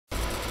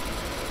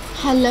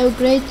Hello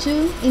grade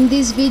 2. In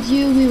this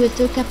video we will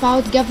talk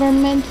about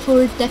government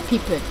for the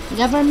people.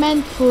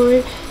 Government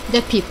for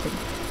the people.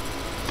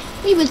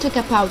 We will talk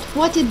about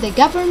what is the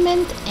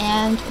government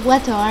and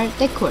what are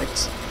the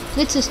courts.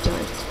 Let's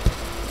start.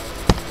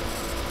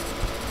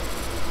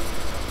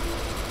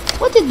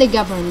 What is the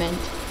government?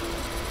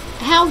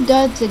 How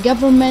does the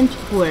government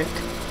work?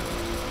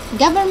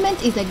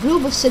 Government is a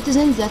group of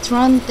citizens that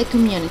run the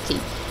community.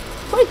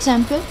 For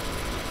example,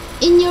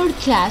 in your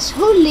class,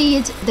 who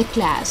leads the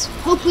class?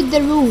 Who put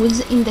the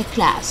rules in the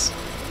class?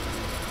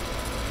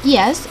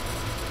 Yes,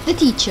 the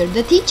teacher.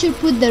 The teacher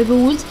put the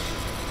rules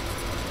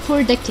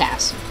for the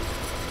class.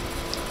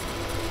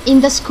 In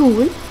the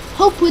school,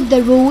 who put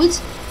the rules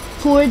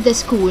for the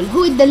school?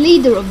 Who is the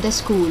leader of the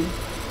school?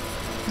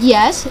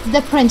 Yes,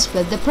 the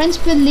principal. The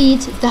principal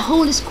leads the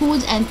whole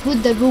schools and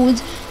put the rules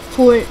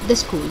for the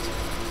schools.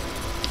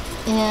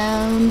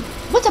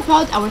 What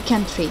about our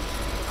country?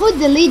 Who is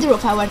the leader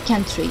of our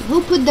country?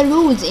 Who put the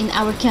rules in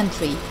our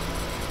country?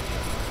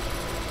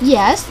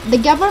 Yes, the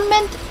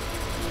government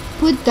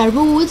put the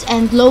rules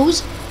and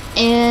laws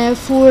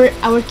for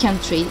our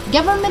country.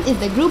 Government is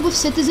the group of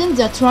citizens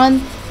that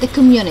run the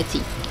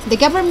community. The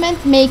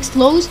government makes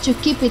laws to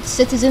keep its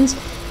citizens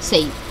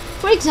safe.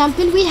 For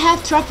example, we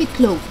have traffic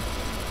law.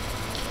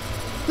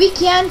 We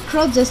can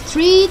cross the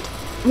street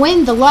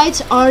when the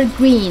lights are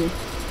green.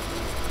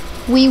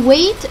 We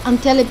wait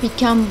until it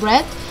becomes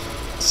red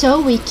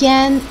so we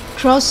can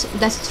cross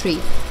the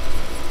street.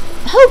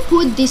 Who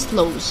put these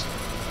laws?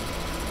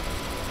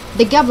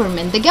 The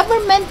government. The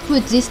government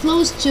put these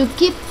laws to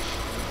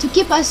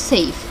keep us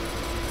safe.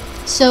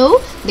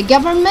 So the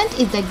government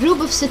is the group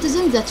of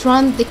citizens that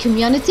run the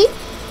community,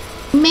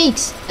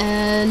 makes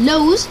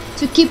laws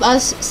to keep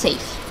us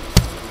safe.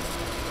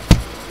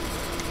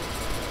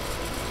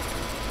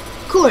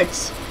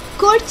 Courts.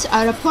 Courts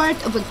are a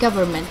part of a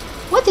government.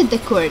 What is the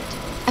court?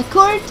 A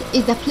court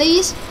is the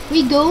place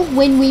we go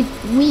when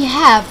we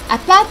have a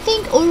bad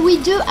thing or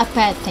we do a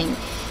bad thing.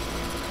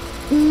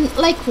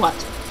 Like what?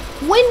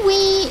 When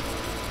we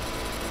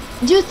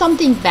do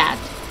something bad,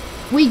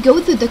 we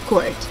go to the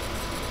court.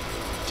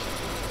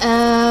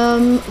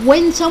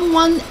 When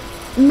someone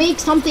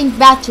makes something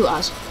bad to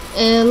us,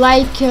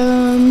 like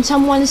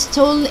someone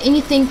stole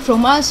anything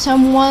from us,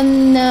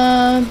 someone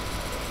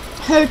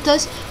hurt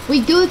us, we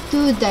go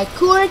to the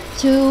court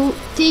to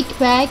take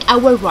back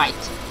our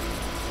right.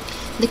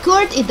 The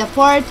court is the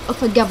part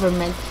of a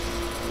government.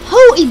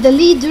 Who is the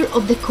leader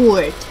of the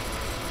court?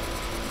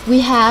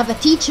 We have a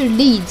teacher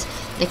leads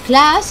the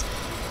class,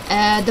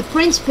 the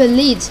principal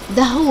leads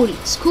the whole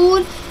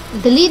school.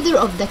 The leader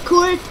of the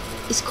court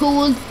is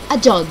called a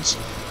judge.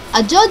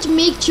 A judge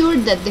makes sure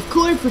that the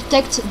court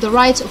protects the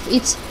rights of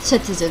its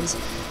citizens.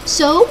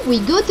 So we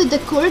go to the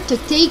court to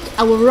take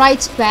our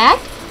rights back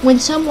when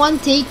someone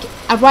takes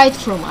a right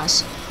from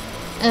us.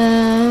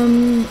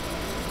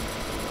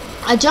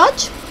 A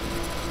judge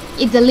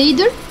is the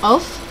leader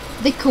of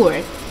the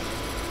court.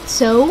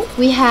 So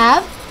we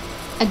have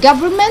a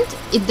government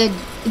is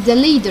the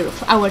leader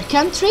of our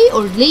country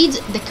or leads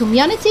the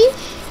community,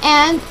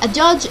 and a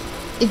judge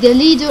is the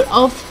leader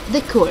of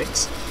the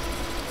courts.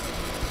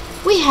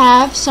 We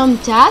have some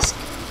tasks.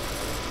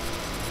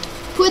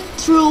 Put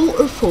true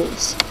or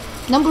false.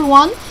 Number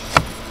 1,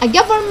 a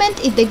government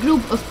is the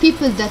group of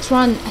people that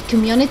run a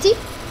community.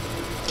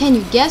 Can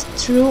you guess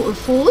true or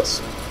false?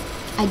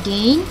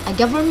 Again, a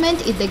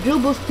government is the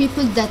group of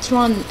people that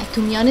run a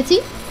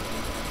community.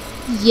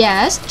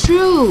 Yes,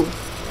 true.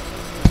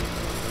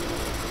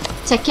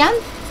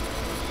 Second,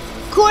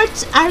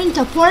 courts aren't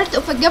a part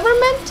of a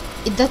government.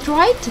 Is that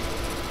right?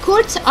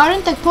 Courts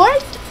aren't a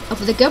part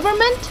of the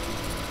government?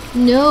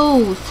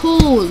 No,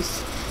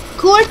 false.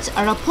 Courts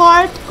are a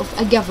part of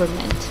a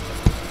government.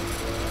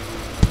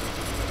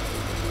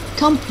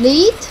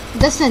 Complete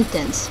the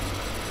sentence.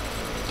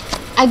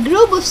 A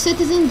group of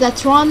citizens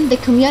that run the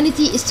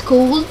community is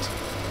called.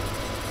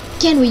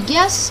 Can we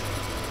guess?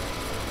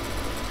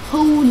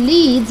 Who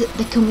leads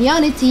the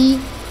community?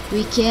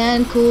 We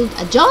can call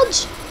a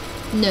judge?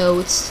 No,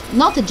 it's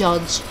not a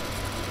judge.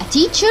 A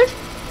teacher?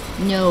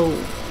 No.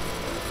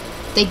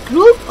 The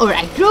group or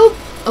a group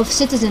of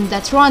citizens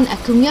that run a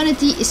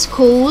community is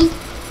called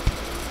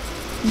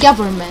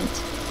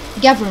government.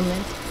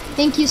 Government.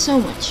 Thank you so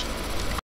much.